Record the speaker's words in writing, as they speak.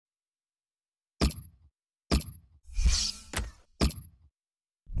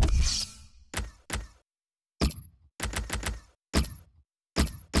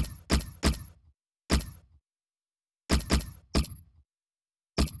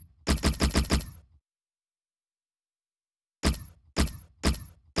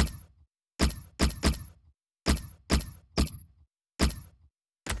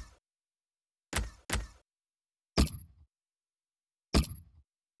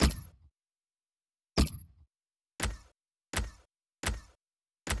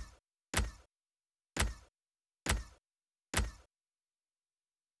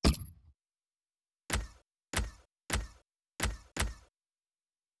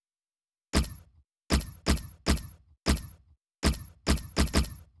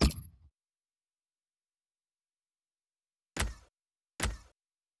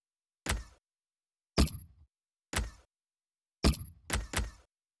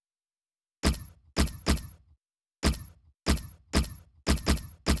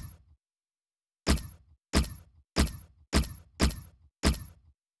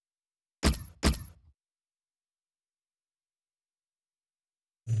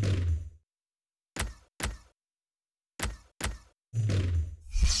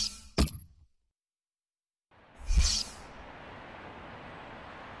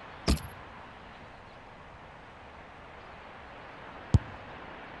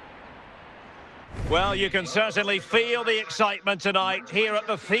Well, you can certainly feel the excitement tonight here at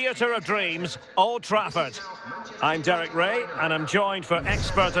the Theatre of Dreams, Old Trafford. I'm Derek Ray, and I'm joined for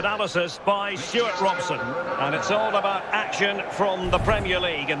expert analysis by Stuart Robson. And it's all about action from the Premier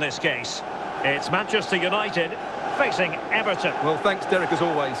League in this case. It's Manchester United facing Everton. Well, thanks, Derek, as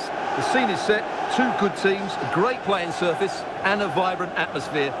always. The scene is set, two good teams, a great playing surface, and a vibrant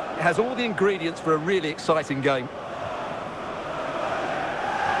atmosphere. It has all the ingredients for a really exciting game.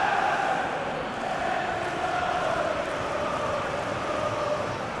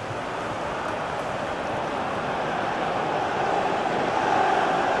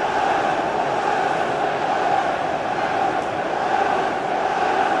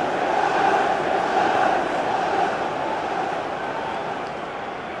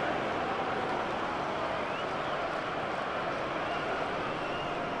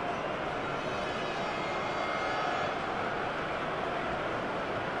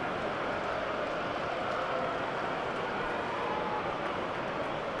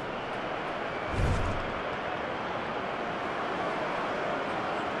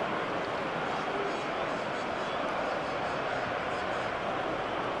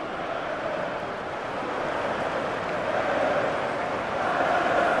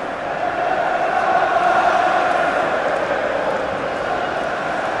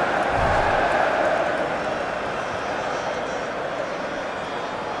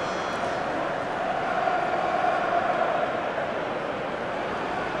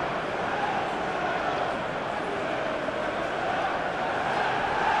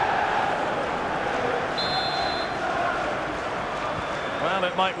 Well,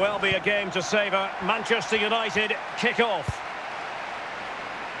 it might well be a game to savour. Manchester United kick off.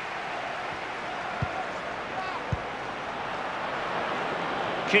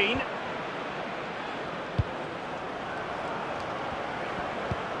 Keane.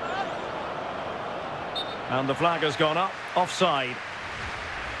 And the flag has gone up, offside.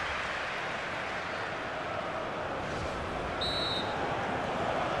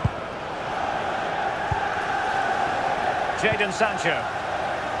 Jadon Sancho.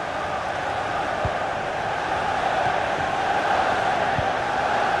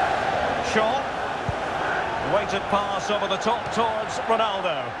 Shaw. Weighted pass over the top towards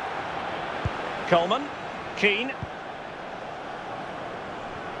Ronaldo. Coleman. Keane.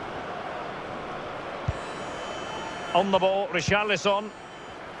 On the ball, Richarlison.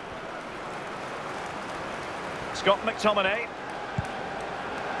 Scott McTominay.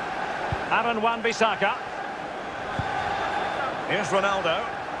 Aaron Wan-Bissaka. Here's Ronaldo.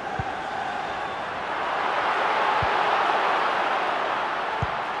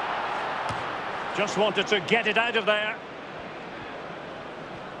 Just wanted to get it out of there.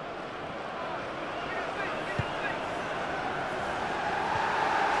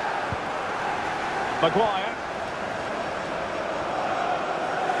 Maguire.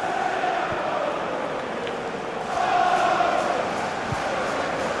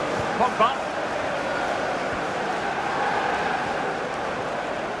 Pogba.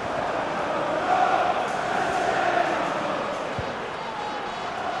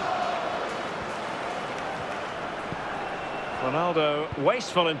 Ronaldo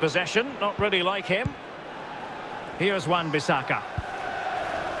wasteful in possession, not really like him. Here's Wan-Bissaka.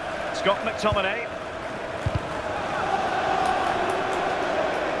 Scott McTominay.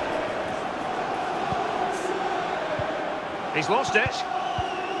 He's lost it.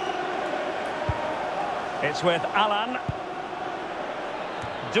 It's with Alan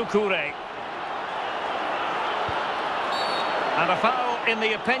Doucouré. And a foul in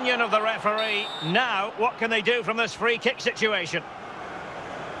the opinion of the referee. Now, what can they do from this free kick situation?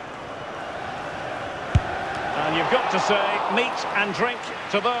 And you've got to say, meat and drink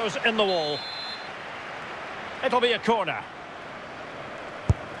to those in the wall. It'll be a corner.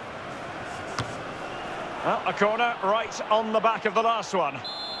 Well, a corner right on the back of the last one.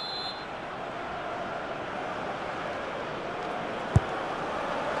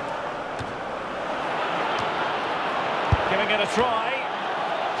 Giving it a try.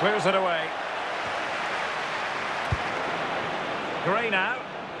 Clears it away. Gray now.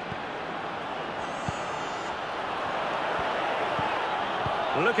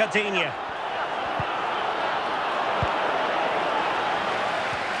 Lucadinha.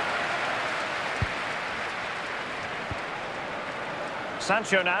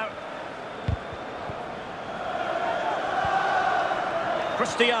 Sancho now.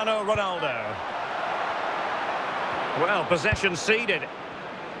 Cristiano Ronaldo. Well, possession ceded.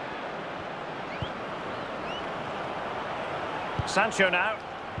 Sancho now.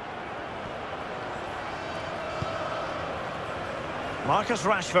 Marcus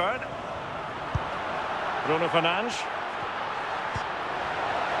Rashford. Bruno Fernandes.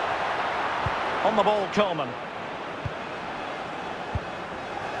 On the ball, Coleman.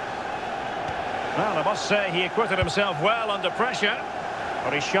 Well, I must say he acquitted himself well under pressure.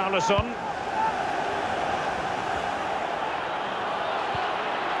 Richarlison.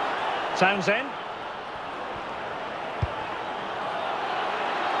 Townsend.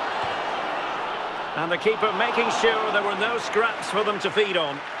 And the keeper making sure there were no scraps for them to feed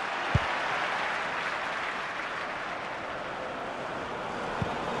on.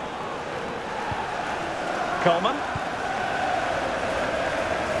 Coleman.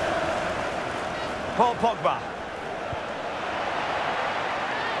 Paul Pogba.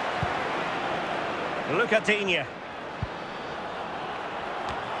 Lucatinia.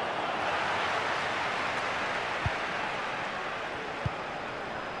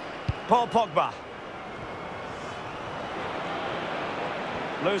 Paul Pogba.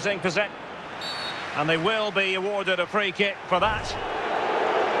 Losing possession. And they will be awarded a free kick for that.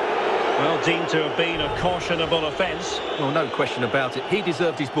 Well, deemed to have been a cautionable offence. Well, no question about it. He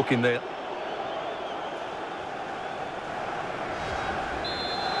deserved his booking there.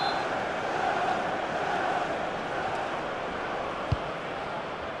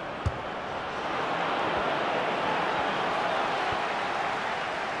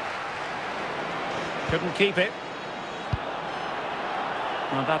 Couldn't keep it.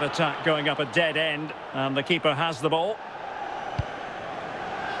 And that attack going up a dead end, and the keeper has the ball.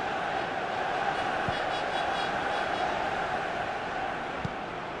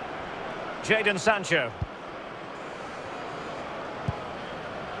 Jadon Sancho.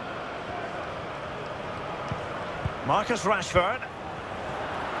 Marcus Rashford.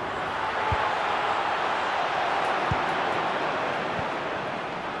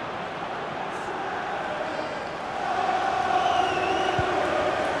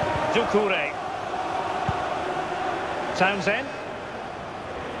 Doucouré. Townsend.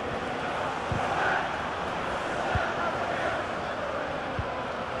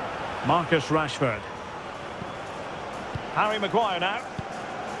 Marcus Rashford. Harry Maguire now.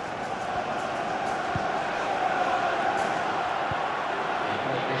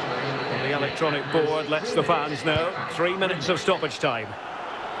 The electronic board lets the fans know 3 minutes of stoppage time.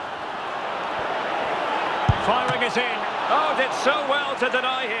 Firing it in. Oh, did so well to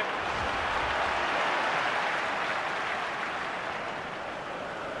deny him.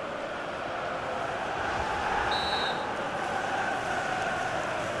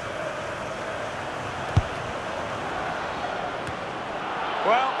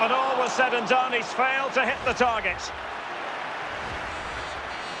 Well, when all was said and done, he's failed to hit the target.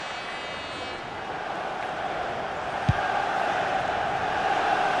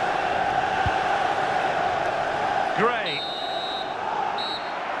 Gray.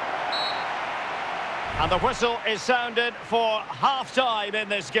 And the whistle is sounded for half-time in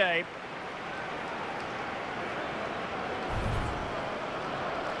this game.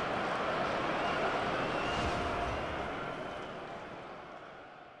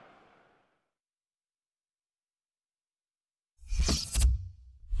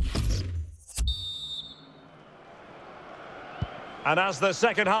 And as the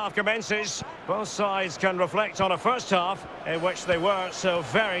second half commences, both sides can reflect on a first half in which they were so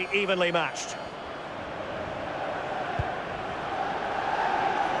very evenly matched.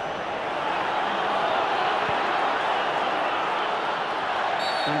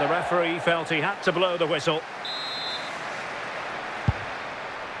 And the referee felt he had to blow the whistle.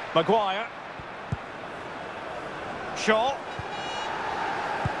 Maguire. Shaw.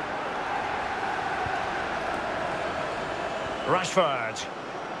 Rashford.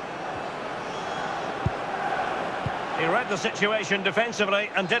 He read the situation defensively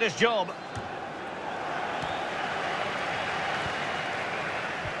and did his job.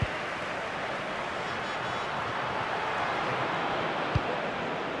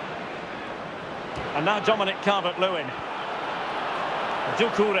 And now Dominic Calvert-Lewin.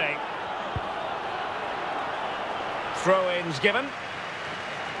 Doucouré. Throw-ins given.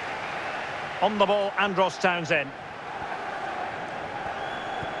 On the ball, Andros Townsend.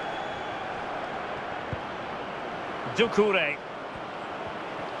 Doucouré.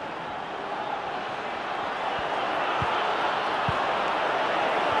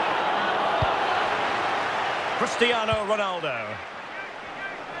 Cristiano Ronaldo.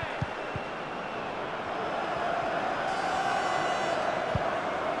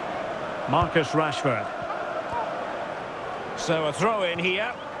 Marcus Rashford. So a throw in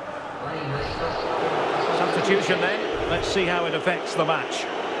here. Substitution then. Let's see how it affects the match.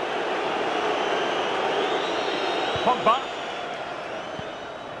 Pogba.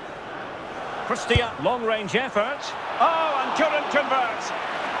 Christian, long-range effort. Oh, and couldn't convert.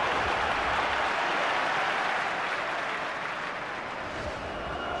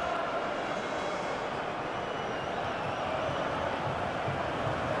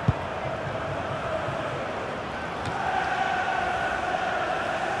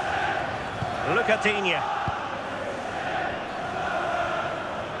 Lucatinia.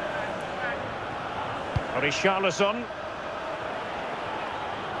 Richarlison.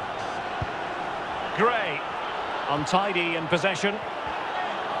 Gray. Untidy in possession.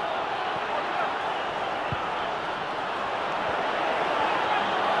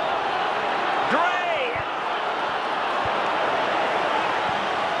 Gray.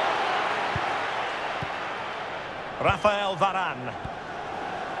 Rafael Varane.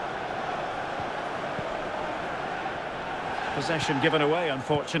 Possession given away,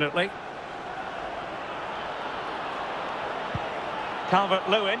 unfortunately.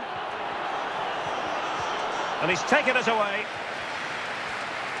 Calvert-Lewin. And he's taken it away.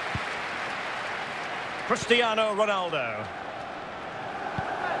 Cristiano Ronaldo.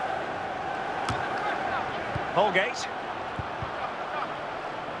 Holgate.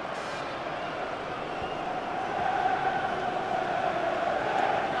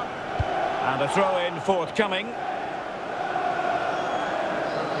 And a throw-in forthcoming.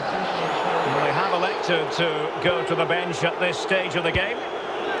 They have elected to go to the bench at this stage of the game.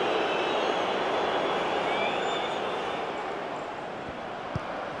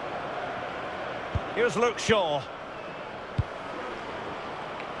 Here's Luke Shaw.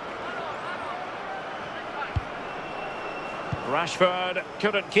 Rashford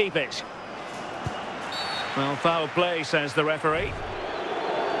couldn't keep it. Well, foul play, says the referee.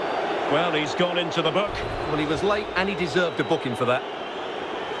 Well, he's gone into the book. Well, he was late and he deserved a booking for that.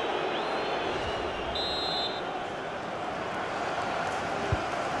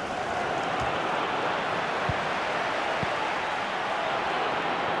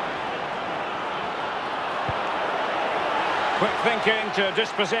 Quick thinking to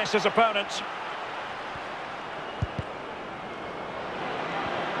dispossess his opponent.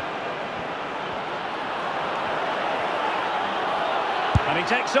 And he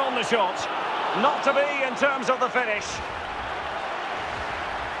takes on the shot. Not to be in terms of the finish.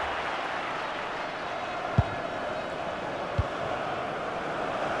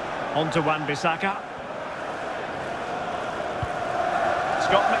 On to Wan-Bissaka.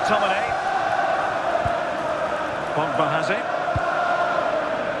 Scott McTominay. Pogba has it.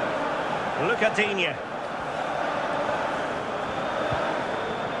 Lucatinia.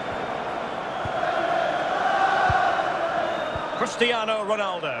 Cristiano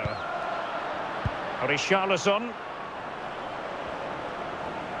Ronaldo. Richarlison.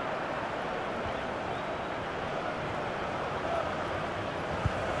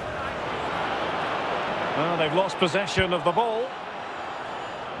 Well, they've lost possession of the ball.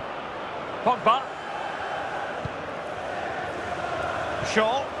 Pogba.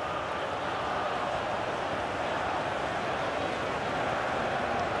 Shaw.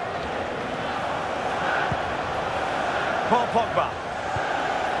 Paul Pogba.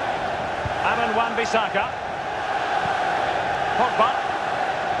 Aaron Wan-Bissaka. Pogba.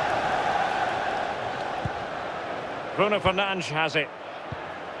 Bruno Fernandes has it.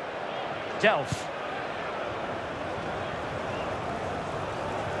 Delph.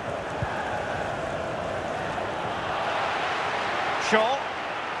 Shaw.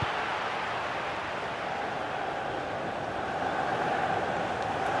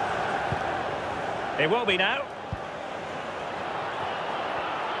 It will be now.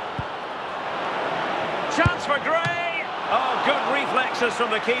 Chance for Gray. Oh, good reflexes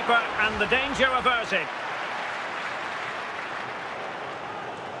from the keeper and the danger averted.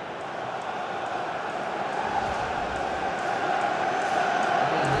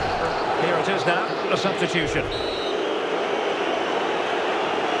 Here it is now, a substitution.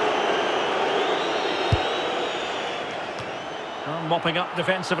 Oh, mopping up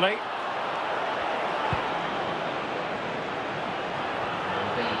defensively.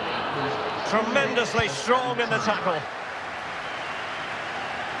 Tremendously strong in the tackle.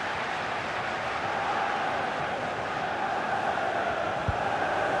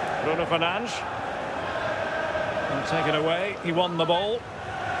 Bruno Fernandes. And taken away. He won the ball.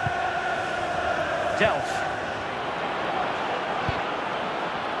 Delph.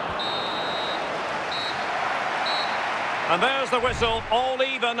 And there's the whistle, all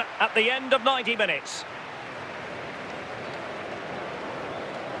even at the end of 90 minutes.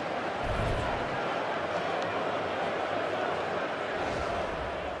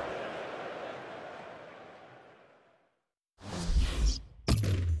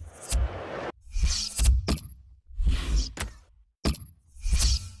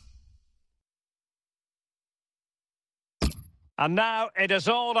 And now it is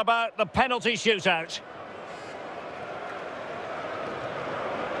all about the penalty shootout.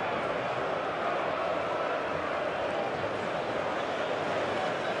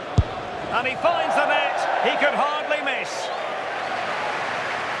 And he finds the net. He could hardly miss.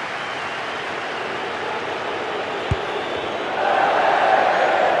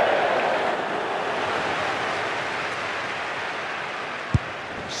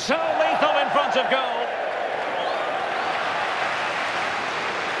 So lethal in front of goal.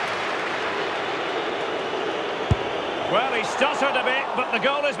 Well, he stuttered a bit, but the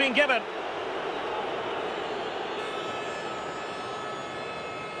goal has been given.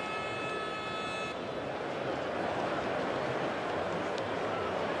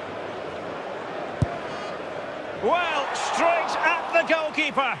 Well, straight at the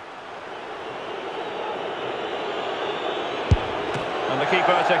goalkeeper. And the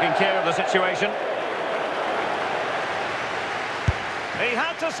keeper taking care of the situation. He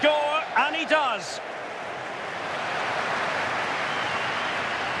had to score, and he does.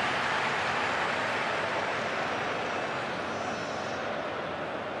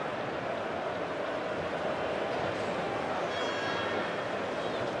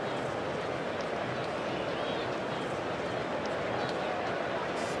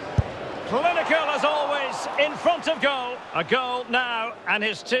 Clinical as always, in front of goal. A goal now, and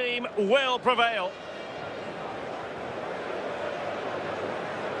his team will prevail.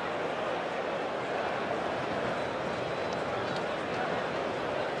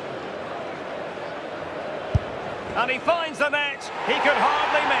 And he finds the net. He could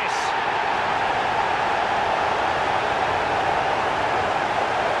hardly miss.